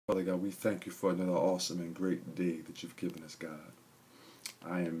Father God, we thank you for another awesome and great day that you've given us, God.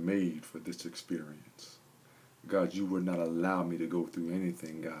 I am made for this experience. God, you would not allow me to go through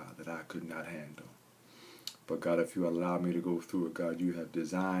anything, God, that I could not handle. But God, if you allow me to go through it, God, you have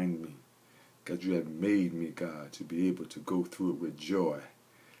designed me. God, you have made me, God, to be able to go through it with joy,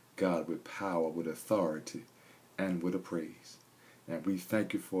 God, with power, with authority, and with a praise. And we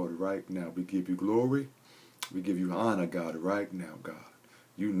thank you for it right now. We give you glory. We give you honor, God, right now, God.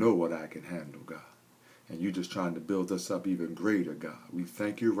 You know what I can handle, God. And you're just trying to build us up even greater, God. We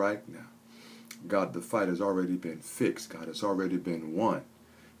thank you right now. God, the fight has already been fixed, God. It's already been won.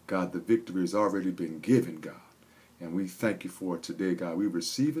 God, the victory has already been given, God. And we thank you for it today, God. We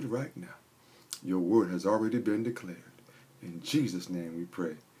receive it right now. Your word has already been declared. In Jesus' name we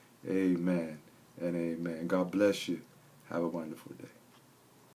pray. Amen and amen. God bless you. Have a wonderful day.